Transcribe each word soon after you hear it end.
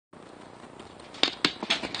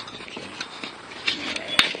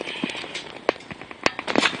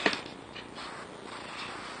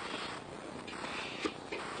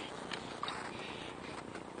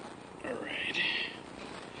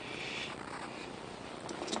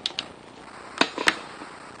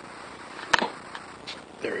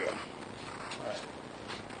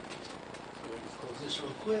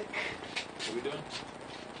quick. What are we doing?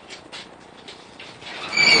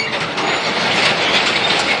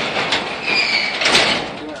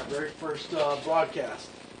 Doing our very first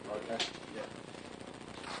broadcast. Broadcast. Yeah.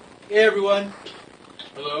 Hey everyone.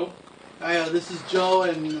 Hello. Hi, this is Joe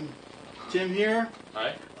and Tim here.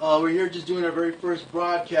 Hi. We're here just doing our very first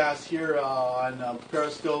broadcast here on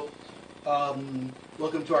Periscope.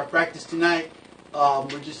 Welcome to our practice tonight.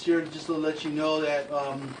 We're just here just to let you know that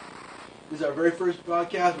this is our very first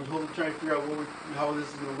broadcast. We're hoping to try to figure out how this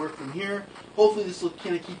is going to work from here. Hopefully this will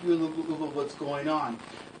kind of keep you in the loop of what's going on.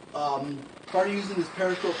 Part of using this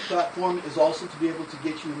Periscope platform is also to be able to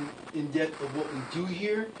get you in depth of what we do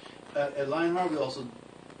here at Lyonhart. We also,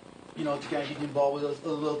 to kind of get you involved with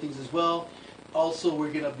other little things as well. Also,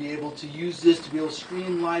 we're going to be able to use this to be able to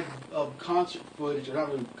stream live concert footage, or not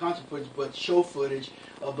really concert footage, but show footage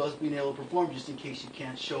of us being able to perform, just in case you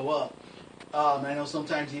can't show up. I know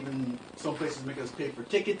sometimes even some places make us pay for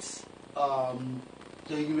tickets, so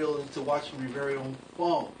you can be able to watch from your very own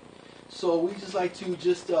phone. So we just like to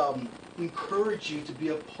just encourage you to be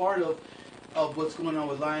a part of what's going on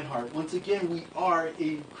with Lyonhart. Once again, we are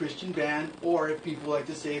a Christian band, or if people like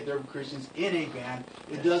to say they're Christians in a band,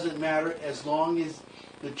 it doesn't matter, as long as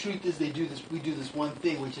the truth is we do this one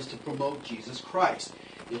thing, which is to promote Jesus Christ.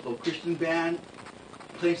 If a Christian band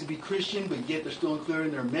claims to be Christian, but yet they're still unclear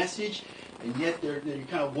in their message, and yet you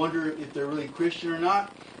kind of wonder if they're really Christian or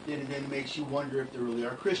not, then it makes you wonder if they really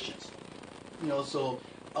are Christians. We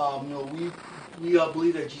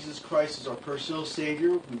believe that Jesus Christ is our personal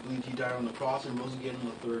Savior. We believe He died on the cross and rose again on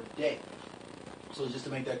the third day. So just to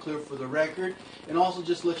make that clear for the record, and also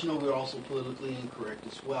just to let you know we're also politically incorrect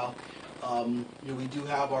as well. We do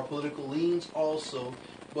have our political leans also,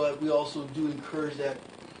 but we also do encourage that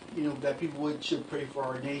that people should pray for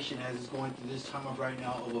our nation as it's going through this time of right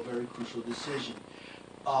now of a very crucial decision.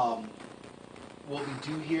 What we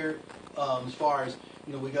do here, as far as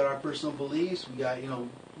we got our personal beliefs, we got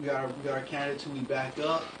our candidates who we back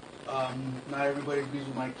up. Not everybody agrees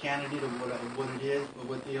with my candidate of what it is, or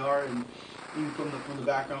what they are, and even from the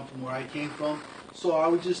background from where I came from. So I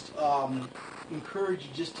would just encourage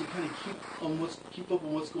you just to kind of keep up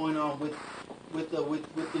on what's going on with the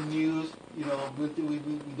news. We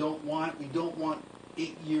don't want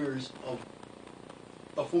 8 years of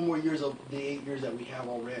 4 more years of the 8 years that we have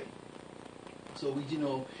already. So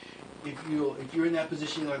if you're in that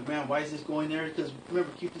position, you're like, man, why is this going there? Because remember,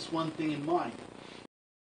 keep this one thing in mind.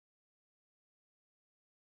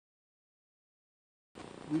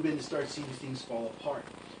 We've been to start seeing these things fall apart,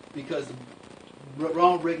 because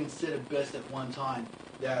Ronald Reagan said it best at one time,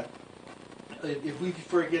 that if we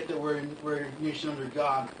forget that we're a nation under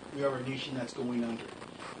God, we are a nation that's going under.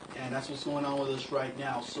 And that's what's going on with us right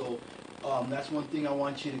now. So that's one thing I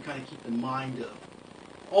want you to kind of keep in mind of.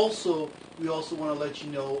 Also, we also want to let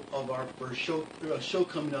you know of our first show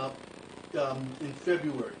coming up in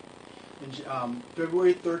February.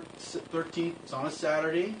 February 13th, it's on a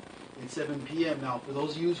Saturday at 7 p.m. Now, for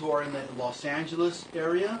those of you who are in the Los Angeles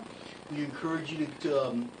area, we encourage you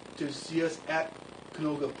to see us at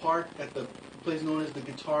Canoga Park at the place known as the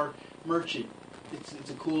Guitar Merchant. It's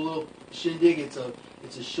a cool little shindig. It's a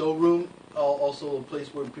showroom, also a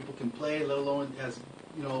place where people can play, let alone it has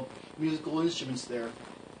musical instruments there.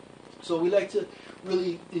 So we like to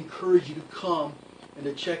really encourage you to come and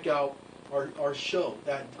to check out our show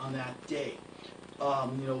on that day.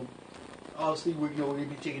 Obviously we're going to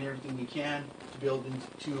be taking everything we can to be able to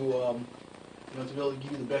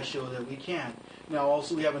give you the best show that we can. Now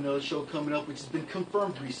also we have another show coming up which has been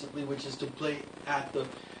confirmed recently, which is to play at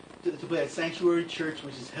Sanctuary Church,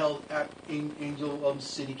 which is held at Angel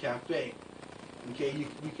City Cafe. Okay, you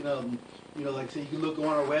can like I say, you can look on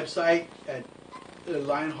our website at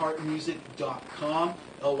Lyonhartmusic.com,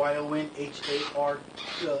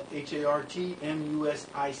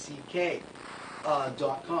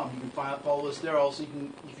 LYONHARTMUSICK.com. You can follow us there. Also,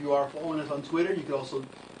 if you are following us on Twitter, you can also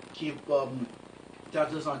keep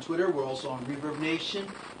tap to us on Twitter. We're also on Reverb Nation.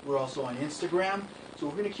 We're also on Instagram. So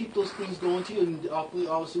we're going to keep those things going to you. And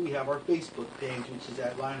obviously, we have our Facebook page, which is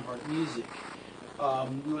at Lyonhart Music.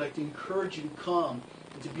 We would like to encourage you to come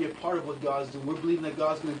and to be a part of what God's doing. We're believing that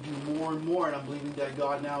God's going to do more and more, and I'm believing that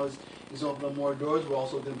God now is opening up more doors. We're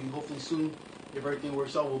also going to be, hopefully soon, if everything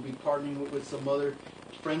works out, we'll be partnering with some other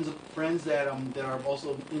friends that are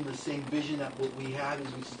also in the same vision that what we have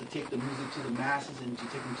is, which is to take the music to the masses and to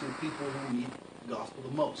take them to the people who need the gospel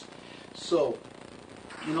the most. So,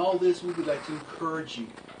 in all this, we would like to encourage you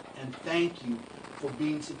and thank you for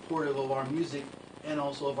being supportive of our music and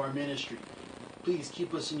also of our ministry. Please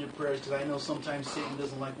keep us in your prayers, because I know sometimes Satan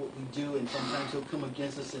doesn't like what we do, and sometimes he'll come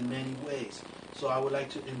against us in many ways. So I would like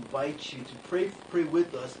to invite you to pray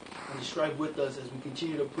with us and to strive with us as we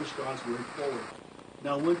continue to push God's word forward.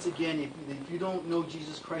 Now, once again, if you don't know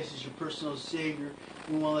Jesus Christ as your personal Savior,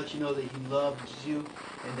 we want to let you know that He loves you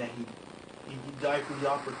and that He died for the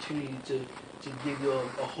opportunity to give you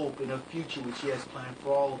a hope and a future which He has planned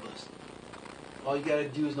for all of us. All you got to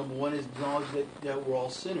do is, number one, is acknowledge that we're all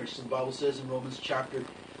sinners. So the Bible says in Romans chapter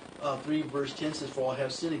 3, verse 10 says, "For all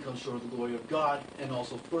have sinned and come short of the glory of God." And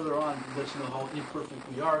also further on, it lets you know how imperfect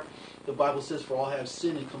we are. The Bible says, "For all have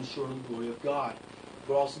sinned and come short of the glory of God."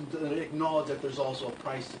 But also acknowledge that there's also a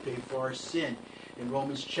price to pay for our sin. In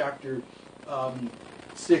Romans chapter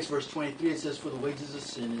 6, verse 23, it says, "For the wages of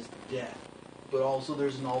sin is death." But also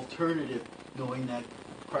there's an alternative, knowing that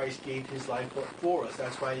Christ gave His life up for us.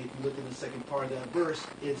 That's why if you look at the second part of that verse,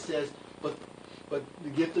 it says, but the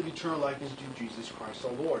gift of eternal life is through Jesus Christ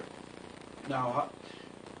our Lord. Now,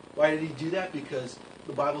 why did He do that? Because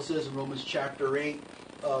the Bible says in Romans chapter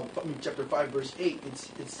 5, verse 8,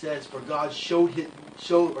 it says, "For God showed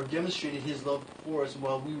or demonstrated His love for us, and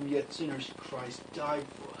while we were yet sinners, Christ died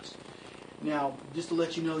for us." Now, just to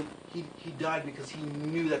let you know, He died because He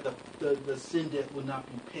knew that the sin debt would not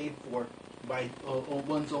be paid for by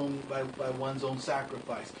one's own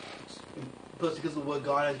sacrifice. Plus, because of what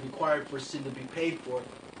God has required for sin to be paid for,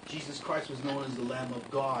 Jesus Christ was known as the Lamb of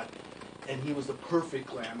God, and He was the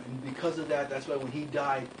perfect Lamb. And because of that, that's why when He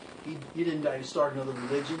died, He didn't die to start another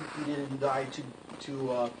religion. He didn't die to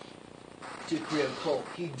create a cult.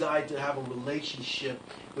 He died to have a relationship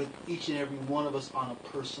with each and every one of us on a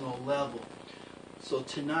personal level. So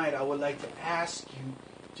tonight, I would like to ask you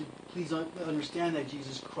to please understand that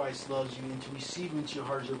Jesus Christ loves you and to receive Him into your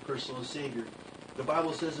heart as your personal Savior. The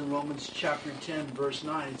Bible says in Romans chapter 10, verse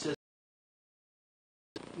 9, it says,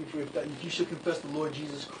 if you should confess the Lord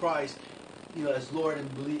Jesus Christ, as Lord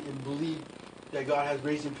and believe that God has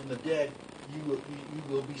raised Him from the dead, you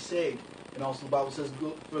will be saved. And also the Bible says,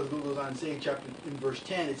 further goes on and saying, in verse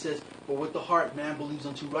 10, it says, "For with the heart man believes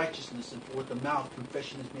unto righteousness, and for with the mouth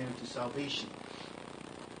confession is made unto salvation."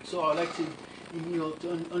 So I'd like to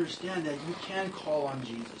understand that you can call on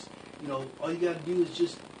Jesus. All you got to do is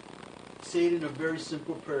just say it in a very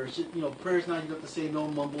simple prayer. Prayer is not, you don't have to say no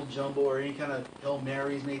mumble jumbo or any kind of Hail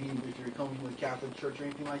Marys, maybe if you're coming from a Catholic church or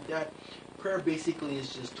anything like that. Prayer basically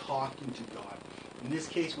is just talking to God. In this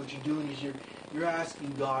case, what you're doing is you're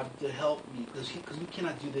asking God to help me, because we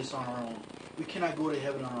cannot do this on our own. We cannot go to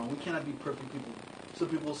heaven on our own. We cannot be perfect people. Some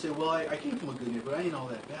people will say, "Well, I came from a good neighborhood. I ain't all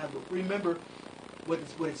that bad." But remember what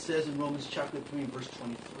it says in Romans chapter 3, verse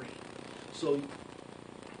 23. So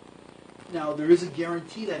now there is a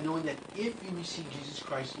guarantee that knowing that if you receive Jesus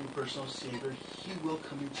Christ as your personal Savior, He will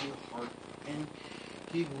come into your heart and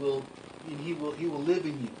He will live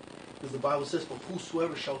in you. Because the Bible says, "For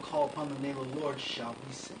whosoever shall call upon the name of the Lord shall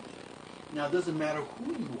be saved." Now, it doesn't matter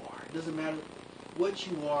who you are. It doesn't matter what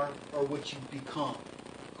you are or what you've become.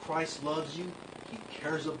 Christ loves you. He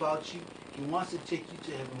cares about you. He wants to take you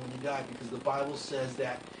to heaven when you die, because the Bible says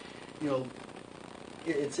that,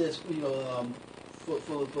 it says, for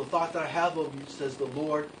the thought that I have of you, says the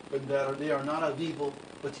Lord, but that they are not of evil,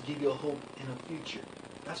 but to give you a hope and a future.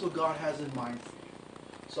 That's what God has in mind for you.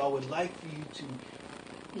 So I would like for you to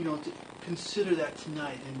consider that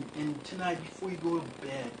tonight, and tonight before you go to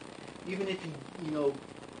bed, even if you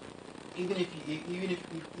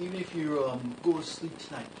go to sleep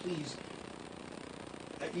tonight, please,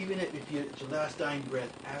 even if it's your last dying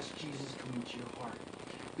breath, ask Jesus to come into your heart,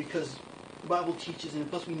 because the Bible teaches, and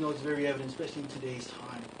plus we know it's very evident, especially in today's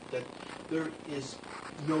time, that there is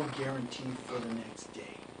no guarantee for the next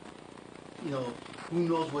day. Who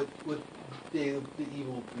knows what day the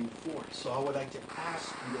evil will bring forth. So I would like to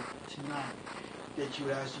ask you that tonight, that you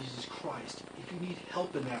would ask Jesus Christ. If you need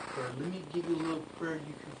help in that prayer, let me give you a little prayer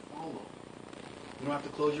you can follow. You don't have to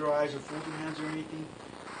close your eyes or fold your hands or anything.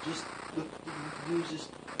 Just look in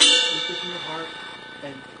your heart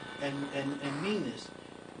and mean this.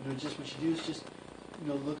 Just what you do is just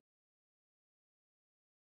look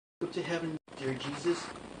up to heaven. Dear Jesus,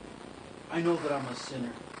 I know that I'm a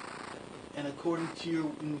sinner, and according to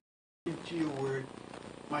your word,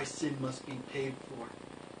 my sin must be paid for.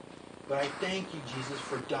 But I thank you, Jesus,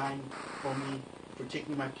 for dying for me, for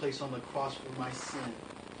taking my place on the cross for my sin.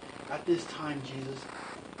 At this time, Jesus,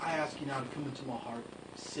 I ask you now to come into my heart,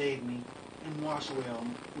 save me, and wash away all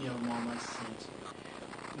my sins.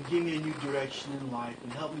 And give me a new direction in life,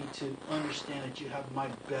 and help me to understand that you have my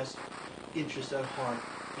best interest at heart,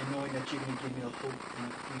 and knowing that you're going to give me a hope in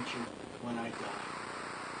the future when I die.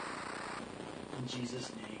 In Jesus'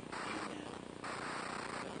 name, amen.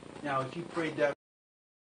 Now, if you prayed that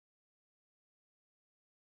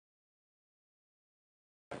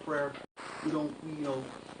prayer, We don't,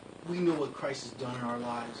 we know what Christ has done in our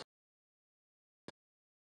lives.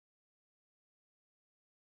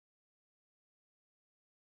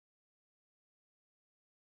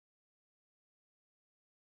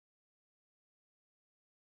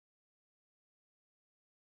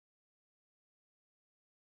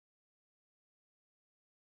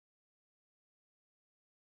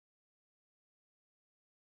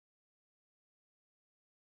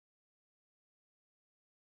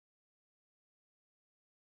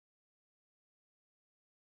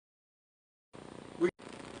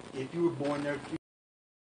 If you were born there, three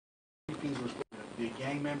things were supposed to be a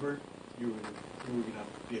gang member, you were going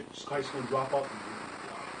to be a high school dropout, and you were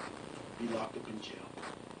going to be locked up in jail.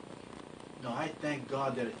 Now, I thank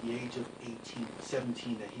God that at the age of 18,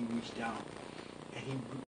 17, that he reached down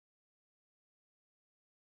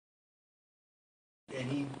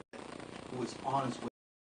and he was on his way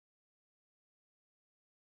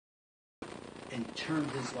and turned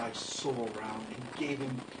his life so around and gave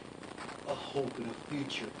him a hope and a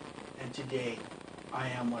future. And today, I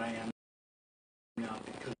am what I am now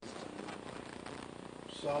because it's done in my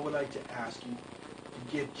life. So I would like to ask you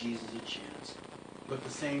to give Jesus a chance, but at the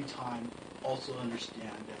same time, also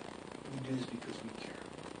understand that we do this because we care.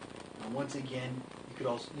 Now, once again, you could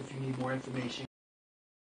also, if you need more information,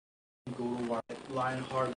 go to our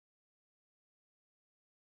Lyonhart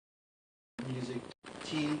Music,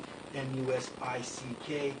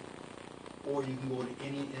 TMUSICK, or you can go to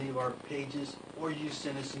any of our pages, or you just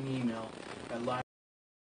send us an email at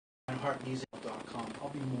lyonhartmusic.com. I'll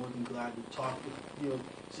be more than glad to talk with you.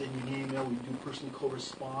 Send you an email. We do personally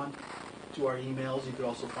correspond to our emails. You could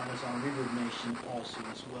also find us on Reverb Nation also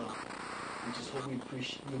as well. We just hope you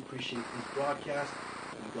appreciate this broadcast,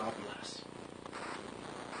 and God bless.